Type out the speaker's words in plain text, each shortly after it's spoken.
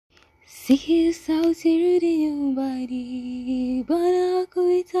Sikia sauti rudi nyumbani, bwana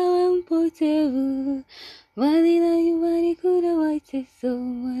kuita we mpotevu, wali na nyumbani kuna waiteso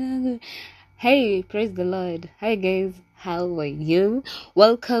mwanangu. Hey, praise the Lord. Hi guys, how are you?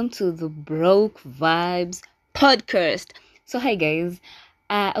 Welcome to the Broke Vibes podcast. So hi guys,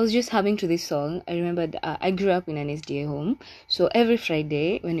 I was just humming to this song. I remembered I grew up in an SDA home. So every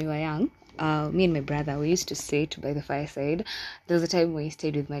Friday when we were young, me and my brother, we used to sit by the fireside. There was a time we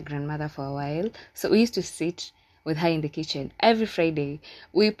stayed with my grandmother for a while. So we used to sit with her in the kitchen. Every Friday,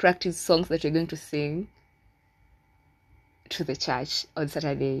 we practiced songs that we're going to sing to the church on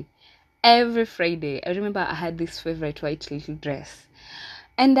Saturday. Every Friday. I remember I had this favorite white little dress.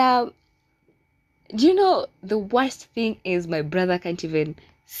 And do you know the worst thing is my brother can't even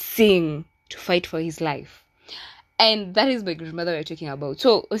sing to fight for his life. And that is my grandmother we're talking about.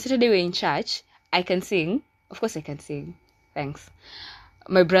 So on Saturday we're in church. I can sing. Of course I can sing. Thanks.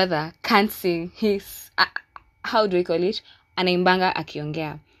 My brother can't sing. He's, how do we call it? Anaimbanga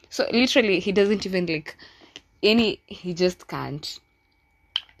akiongea. So literally he doesn't even he just can't.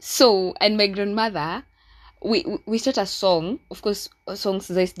 So, and my grandmother, we start a song. Of course, songs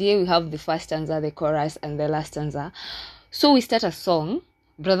this day we have the first stanza, the chorus, and the last stanza. So we start a song.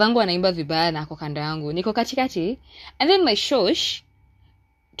 Bradhangu anaimba vibaya na ako kando yangu. Niko katikati. And then my shosh,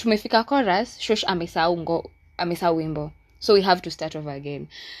 tumefika chorus, shosh amesahau wimbo. So we have to start over again.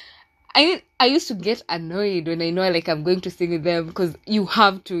 I used to get annoyed when I know I'm going to sing with them because you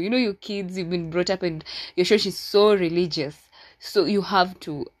have to. You know, you kids, you've been brought up and your shosh is so religious. So you have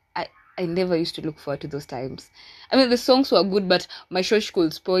to. I never used to look forward to those times. I mean, the songs were good, but my shosh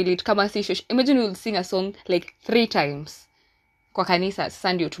could spoil it. Kama si shosh. Imagine we'll sing a song 3 times. Kwa kanisa,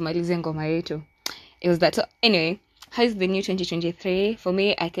 sasa ndio tumalize ngoma yetu. It was that. So anyway, how is the new 2023? For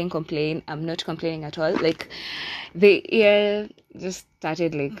me, I can't complain. I'm not complaining at all. The year just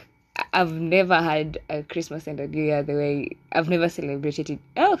started I've never had a Christmas and a New Year the way I've never celebrated it.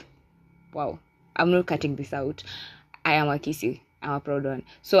 Oh, wow. I'm not cutting this out. I am a kissy. I'm a proud one.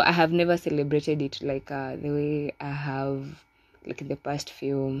 So I have never celebrated it the way I have in the past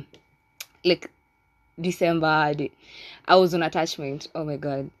few, December. I was on attachment. Oh my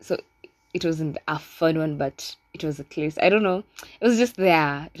God. So it wasn't a fun one, but it was at least, I don't know. It was just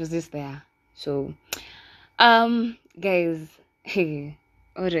there. So, guys, hey,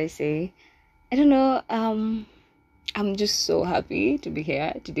 what do I say? I don't know. I'm just so happy to be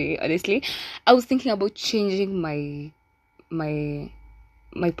here today. Honestly, I was thinking about changing my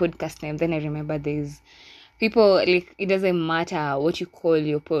podcast name. Then I remember there's people it doesn't matter what you call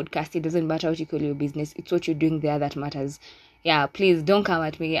your podcast. It doesn't matter what you call your business. It's what you're doing there that matters. Yeah, please don't come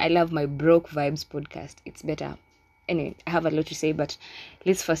at me. I love my Broke Vibes podcast. It's better. Anyway, I have a lot to say, but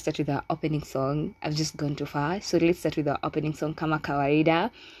let's first start with the opening song. I've just gone too far, so let's start with the opening song, Kama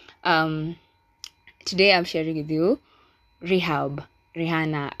Kawaida. Today I'm sharing with you Rehab,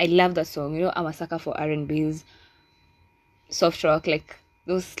 Rihanna. I love that song. You know, I'm a sucker for R&B's, soft rock,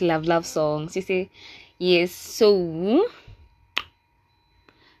 those love songs. You see, yes. So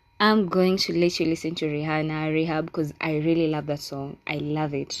I'm going to let you listen to Rihanna, Rehab, because I really love that song. I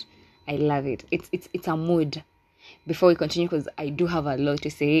love it. It's a mood. Before we continue, because I do have a lot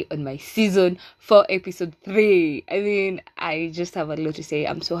to say on my season 4 episode 3. I mean, I just have a lot to say.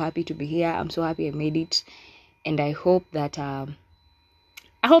 I'm so happy to be here. I'm so happy I made it, and I hope that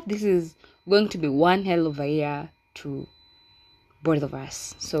this is going to be one hell of a year to both of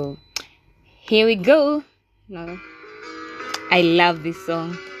us. So here we go. Now, I love this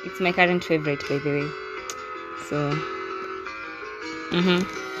song. It's my current favorite, by the way. So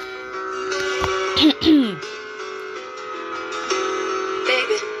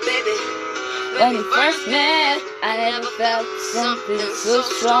when we first met, I never felt something so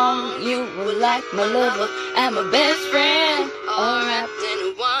strong. You were like my lover and my best friend, all wrapped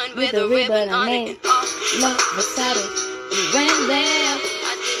in one with a ribbon on it. Love was sudden. You went there.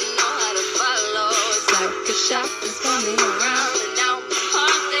 I didn't know how to follow. It's like a shot is coming around, and now my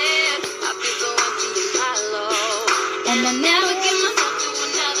heart there. I feel so empty and hollow, and I never give myself to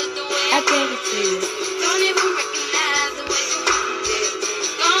another the way I gave it to you. Don't even recognize the way you did.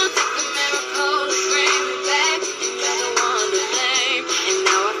 Gonna take a miracle to bring me back. You're the one to blame, and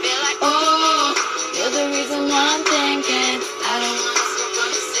now I feel like, oh, you're the reason why I'm thinking I don't wanna smoke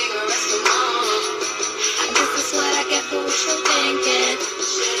on the cigarettes no more. I guess that's what I get for what you're thinking.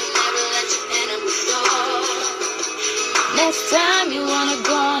 Should've never let you in on the door. Next time you wanna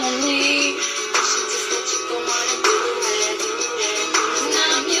go on and leave, I should just let you go on and do it. 'Cause now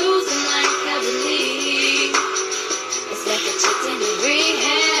I'm using like heavily. It's like a chick in a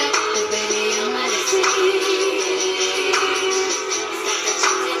rehab, but baby I'm out of sea. It's like a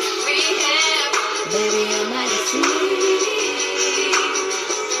chick in a rehab.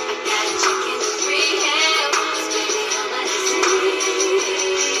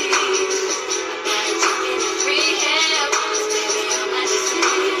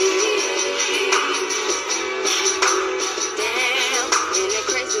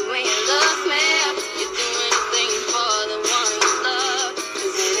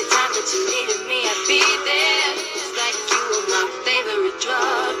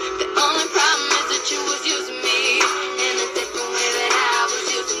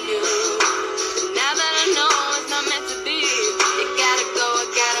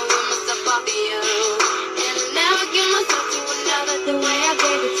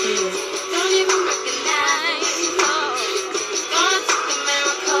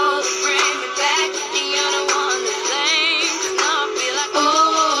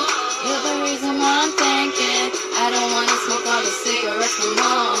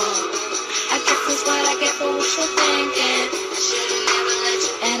 wishful thinking. Should've never let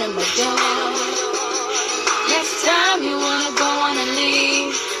you enter my door. Next time you wanna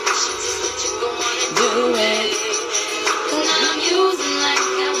leave, I should just let you go on and do it. Cause I'm using like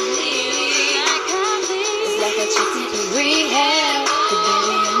I'm leaving. It's like a chicken in rehab. But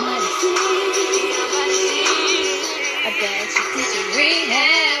baby, I'm mighty sick. I got a chicken in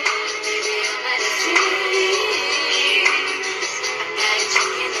rehab. Baby, I'm mighty sick. I got a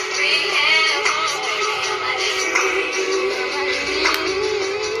chicken in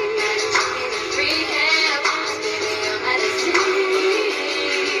rehab. Baby, I'm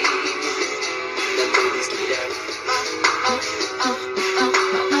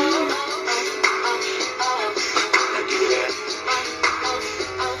mighty sick.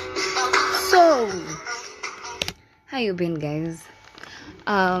 So, how you been, guys?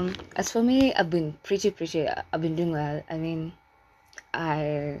 As for me, I've been I've been doing well. I mean,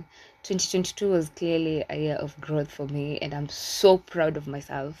 2022 was clearly a year of growth for me, and I'm so proud of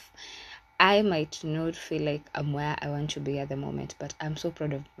myself. I might not feel like I'm where I want to be at the moment, but I'm so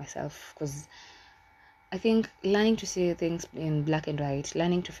proud of myself because I think learning to see things in black and white,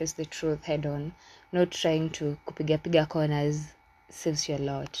 learning to face the truth head on, not trying to kupiga corners, saves you a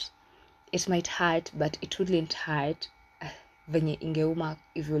lot. It might hurt, but it wouldn't hurt venye ingeuma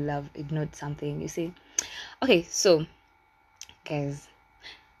if you ignored something, you see. Okay, so guys,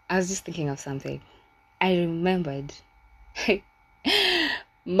 I was just thinking of something. I remembered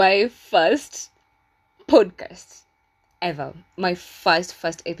my first podcast ever, my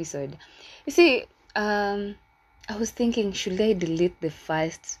first episode. You see, I was thinking, should I delete the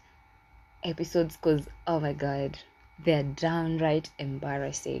first episodes? Because oh my god, they're downright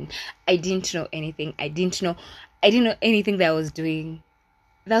embarrassing. I didn't know anything. I didn't know anything that I was doing.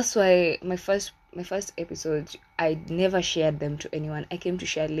 That's why my first episodes, I never shared them to anyone. I came to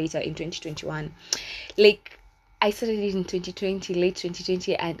share later in 2021. Like, I started it in 2020, late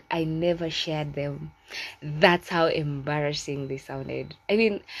 2020, and I never shared them. That's how embarrassing they sounded. I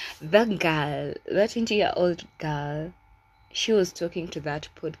mean, that 20-year-old girl, she was talking to that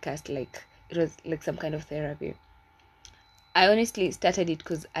podcast like it was like some kind of therapy. I honestly started it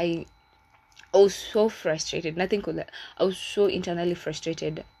because I was so frustrated. I was so internally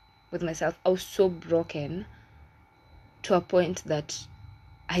frustrated with myself. I was so broken to a point that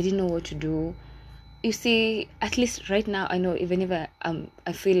I didn't know what to do. You see, at least right now, I know even if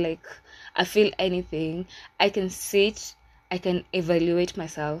I feel anything, I can sit, I can evaluate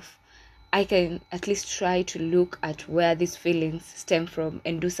myself, I can at least try to look at where these feelings stem from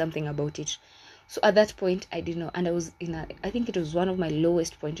and do something about it. So at that point, I didn't know, and I was I think it was one of my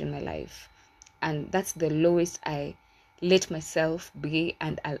lowest points in my life, and that's the lowest I let myself be,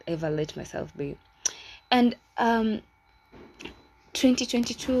 and I'll ever let myself be. And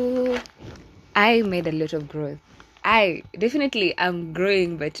 2022, I made a lot of growth. I definitely am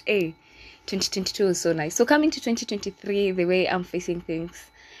growing, but hey, 2022 was so nice. So coming to 2023, the way I'm facing things,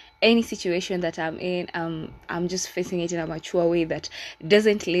 any situation that I'm in, I'm just facing it in a mature way that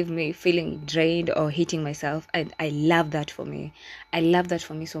doesn't leave me feeling drained or hating myself. And I love that for me. I love that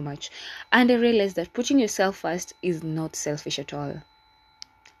for me so much. And I realized that putting yourself first is not selfish at all.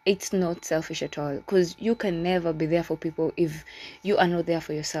 It's not selfish at all, because you can never be there for people if you are not there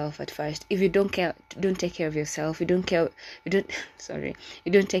for yourself at first. If you don't take care of yourself, you don't take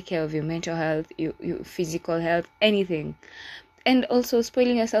care of your mental health, your physical health, anything. And also,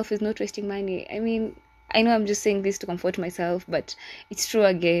 spoiling yourself is not wasting money. I mean, I know I'm just saying this to comfort myself, but it's true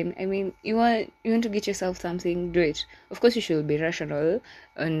again. I mean, you want to get yourself something, do it. Of course, you should be rational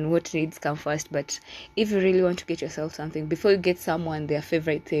on what needs come first, but if you really want to get yourself something, before you get someone their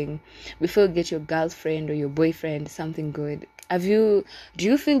favorite thing, before you get your girlfriend or your boyfriend something good, do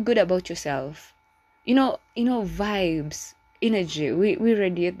you feel good about yourself? You know, vibes, energy, we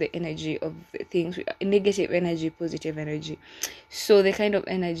radiate the energy of things, negative energy, positive energy. So the kind of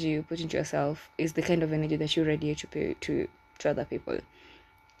energy you put into yourself is the kind of energy that you radiate to other people.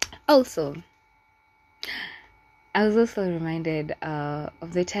 Also, I was also reminded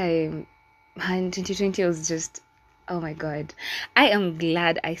of the time, and 2020 was just, oh my god. I am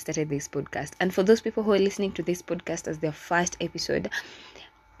glad I started this podcast. And for those people who are listening to this podcast as their first episode,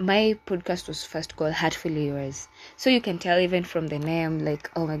 my podcast was first called Heartfully Yours. So you can tell even from the name,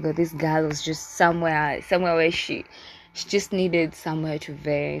 like, oh my god, this girl was just somewhere where she just needed somewhere to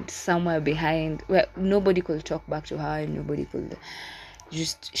vent, somewhere behind where nobody could talk back to her, and nobody could she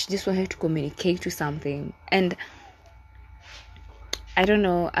just wanted to communicate to something. And I don't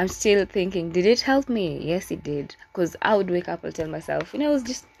know, I'm still thinking, did it help me? Yes, it did. Because I would wake up and tell myself,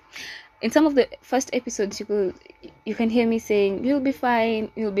 in some of the first episodes, you can hear me saying, you'll be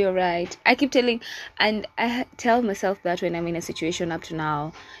fine, you'll be all right. I keep telling, and I tell myself that when I'm in a situation up to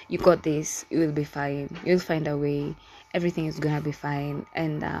now, you got this, you will be fine, you'll find a way, everything is gonna be fine.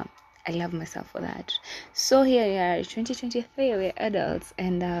 And I love myself for that. So here we are, 2023, we're adults,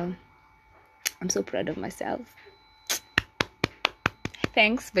 and I'm so proud of myself.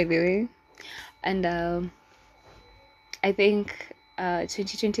 Thanks, by the way. And I think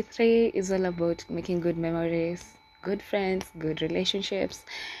 2023 is all about making good memories, good friends, good relationships,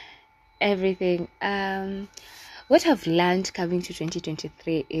 everything. What I've learned coming to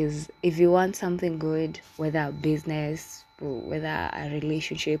 2023 is, if you want something good, whether a business, whether a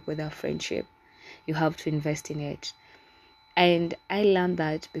relationship, whether a friendship, you have to invest in it. And I learned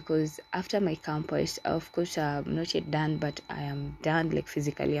that because after my campus, of course, I'm not yet done, but I am done, like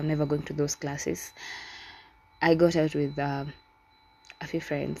physically. I'm never going to those classes. I got out with a few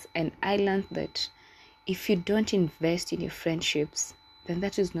friends, and I learned that if you don't invest in your friendships, then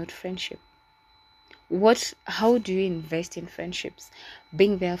that is not friendship. How do you invest in friendships?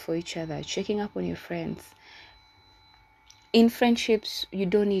 Being there for each other, checking up on your friends. In friendships, you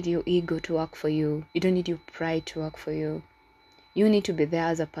don't need your ego to work for you. You don't need your pride to work for you. You need to be there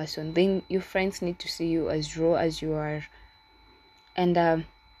as a person. Then your friends need to see you as raw as you are. And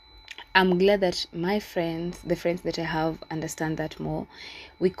I'm glad that my friends, the friends that I have, understand that more.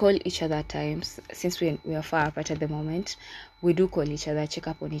 We call each other at times, since we are far apart at the moment. We do call each other, check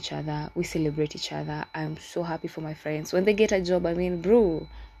up on each other, we celebrate each other. I'm so happy for my friends. When they get a job, I mean, bro,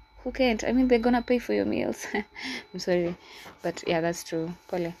 who can't? I mean, they're gonna pay for your meals. I'm sorry, but yeah, that's true.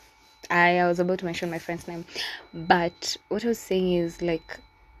 Pole. I was about to mention my friend's name, but what I was saying is, like,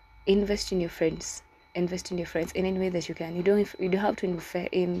 invest in your friends. Invest in your friends in any way that you can. You don't have to invest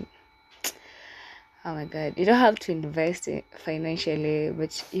in. Oh my God, you don't have to invest financially,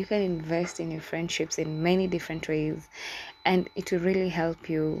 but you can invest in your friendships in many different ways, and it will really help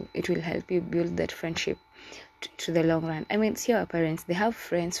you. It will help you build that friendship to the long run. I mean, see our parents, they have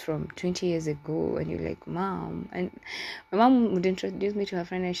friends from 20 years ago, and you're like, Mom. And my mom would introduce me to her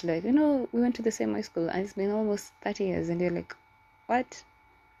friend, and she's like, we went to the same high school, and it's been almost 30 years. And you're like, what?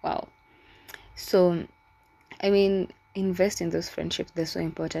 Wow. So, I mean, invest in those friendships. They're so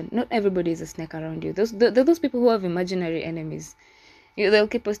important. Not everybody is a snake around you. Those people who have imaginary enemies. They'll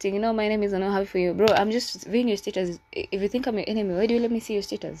keep posting, my enemies are not happy for you. Bro, I'm just viewing your status. If you think I'm your enemy, why do you let me see your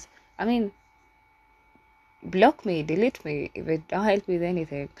status? I mean, block me, delete me if it don't help with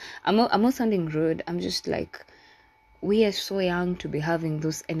anything. I'm not sounding rude. I'm just like, we are so young to be having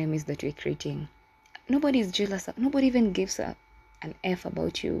those enemies that we're creating. Nobody is jealous. Nobody even gives an F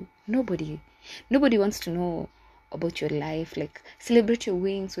about you. Nobody wants to know about your life. Like, celebrate your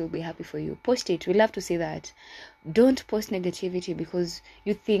wins. We'll be happy for you. Post it. We love to see that. Don't post negativity because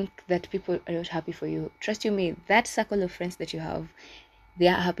you think that people are not happy for you. Trust you me, that circle of friends that you have, they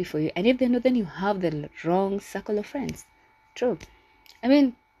are happy for you. And if they're not, then you have the wrong circle of friends. True. I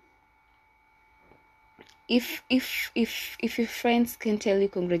mean, if your friends can tell you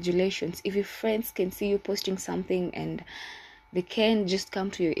congratulations, if your friends can see you posting something and they can just come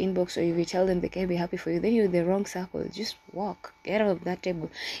to your inbox, or if you tell them they can be happy for you, then you're in the wrong circle. Just walk, get out of that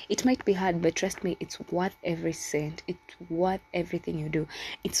table. It might be hard, but trust me, it's worth every cent. It's worth everything you do.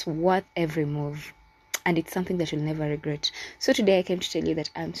 It's worth every move. And it's something that you'll never regret. So today I came to tell you that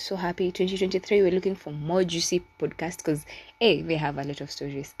I'm so happy. 2023, we're looking for more juicy podcasts because, we have a lot of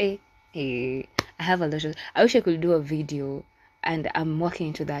stories. I have a lot of... I wish I could do a video, and I'm working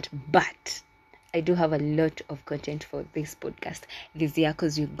into that. But I do have a lot of content for this podcast this year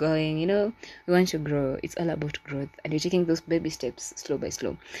because we're going, we want to grow. It's all about growth. And we're taking those baby steps slow by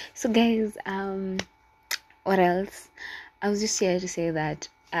slow. So guys, what else? I was just here to say that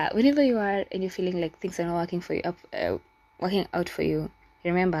whenever you are and you're feeling like things are not working out for you,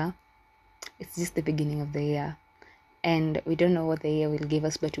 remember, it's just the beginning of the year, and we don't know what the year will give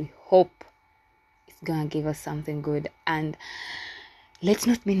us, but we hope it's gonna give us something good. And let's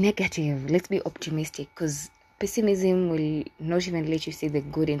not be negative. Let's be optimistic, because pessimism will not even let you see the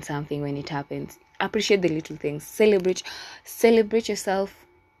good in something when it happens. Appreciate the little things. Celebrate yourself.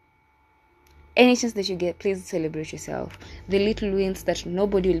 Any chance that you get, please celebrate yourself. The little wins that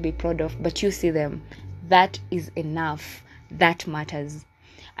nobody will be proud of, but you see them. That is enough. That matters.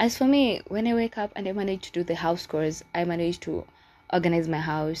 As for me, when I wake up and I manage to do the house chores, I manage to organize my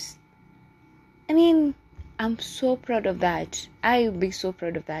house, I mean, I'm so proud of that. I'll be so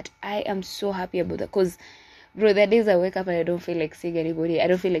proud of that. I am so happy about that, because bro, there are days I wake up and I don't feel like seeing anybody. I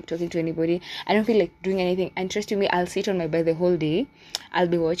don't feel like talking to anybody. I don't feel like doing anything. And trust me, I'll sit on my bed the whole day. I'll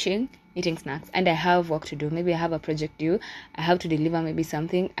be watching. eating snacks, and I have work to do. Maybe I have a project due, I have to deliver maybe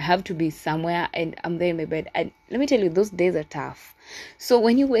something, I have to be somewhere, and I'm there in my bed. And let me tell you, those days are tough. So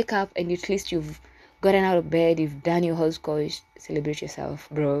when you wake up and at least you've gotten out of bed, you've done your house chores, celebrate yourself,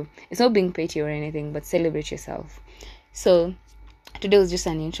 bro. It's not being petty or anything, but celebrate yourself. So today was just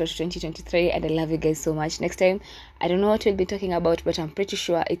an intro to 2023, and I love you guys so much. Next time, I don't know what we'll be talking about, but I'm pretty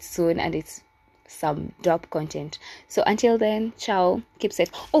sure it's soon, and it's some dope content. So until then, ciao, keep safe.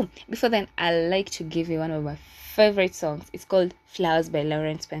 Oh, before then, I like to give you one of my favorite songs. It's called Flowers by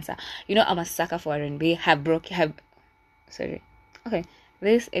Lawrence Spencer. You know, I'm a sucker for R&B. Okay,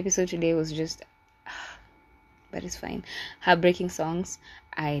 this episode today was just, but it's fine. Heartbreaking songs,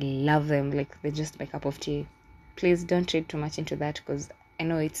 I love them. Like, they're just my cup of tea. Please don't read too much into that, because I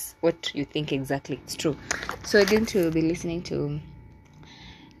know it's what you think exactly. It's true. So we're going to be listening to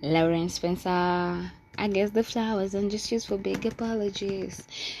Lawrence Spencer. I guess the flowers and just used for big apologies.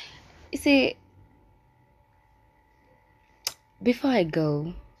 You see, before I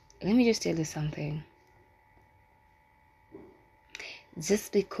go, let me just tell you something.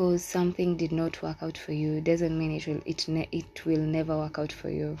 Just because something did not work out for you doesn't mean it will never work out for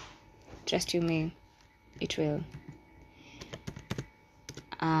you. Trust you me, it will.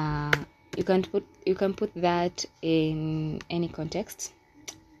 You can put that in any context.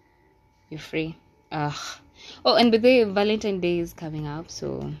 You're free. Oh, and by the way, Valentine's Day is coming up,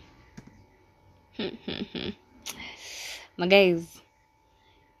 so my guys,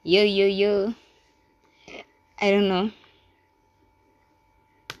 yo, I don't know.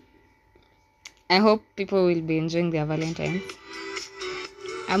 I hope people will be enjoying their Valentine's.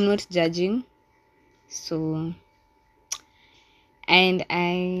 I'm not judging, so, and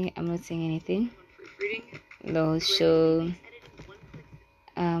I am not saying anything. No, so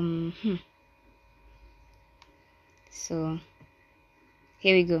so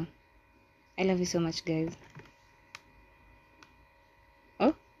here we go. I love you so much, guys.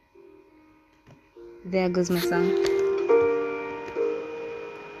 Oh, there goes my song.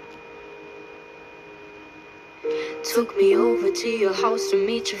 Took me over to your house to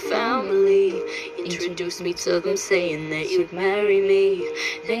meet your family. Introduced me to them saying that you'd marry me.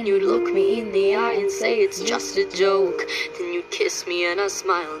 Then you'd look me in the eye and say it's just a joke. Then you'd kiss me and I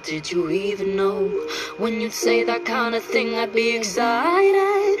smiled. Did you even know? When you'd say that kind of thing, I'd be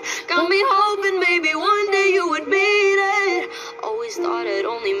excited. Got me hoping maybe one day you would meet it. Always thought I'd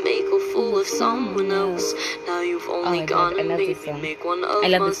only make a fool of someone else. Now you've only gone and made me make one of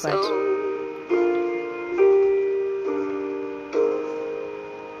myself.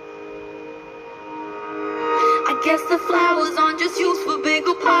 I guess the flowers aren't just used for big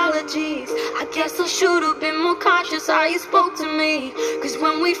apologies. I guess I should have been more conscious how you spoke to me. Cause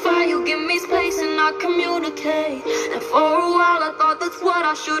when we fight, you give me space and I communicate. And for a while I thought that's what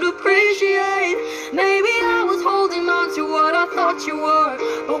I should appreciate. Maybe I was holding on to what I thought you were.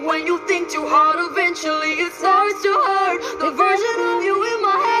 But when you think too hard, eventually it starts to hurt. The version of you in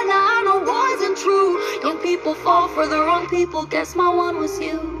my head now I know wasn't true. Young people fall for the wrong people, guess my one was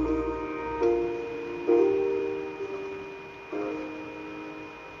you.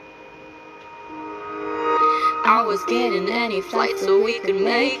 I was getting any flight so we could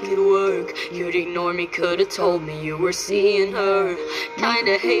make it work. You'd ignore me, could've told me you were seeing her.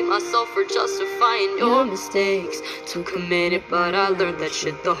 Kinda hate myself for justifying your mistakes. Took a minute, but I learned that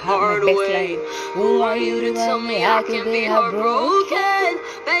shit the hard way. Who are you to tell me I can be heartbroken?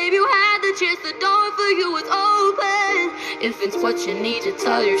 Babe, you had the chance, the door for you was open. If it's what you need to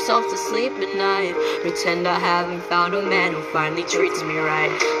tell yourself to sleep at night, pretend I haven't found a man who finally treats me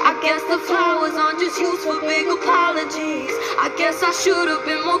right. I guess the flowers aren't just used for big apologies. I guess I should have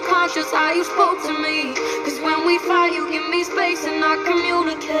been more conscious how you spoke to me. Cause when we fight, you give me space and I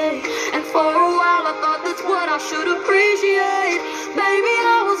communicate. And for a while I thought that's what I should appreciate. Maybe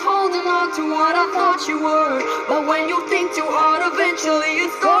I was holding on to what I thought you were. But when you think too hard, eventually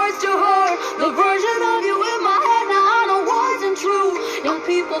it starts to hurt. The version of you in my head now I know wasn't true. Young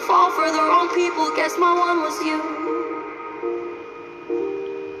people fall for the wrong people, guess my one was you.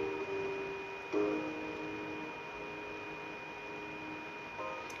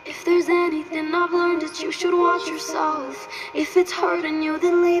 If there's anything I've learned, it's you should watch yourself. If it's hurting you,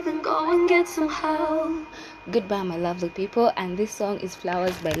 then leave and go and get some help. Goodbye, my lovely people, and this song is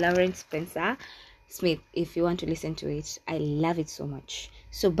Flowers by Lawrence Spencer Smith. If you want to listen to it, I love it so much.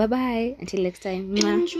 So bye bye, until next time. Mwah.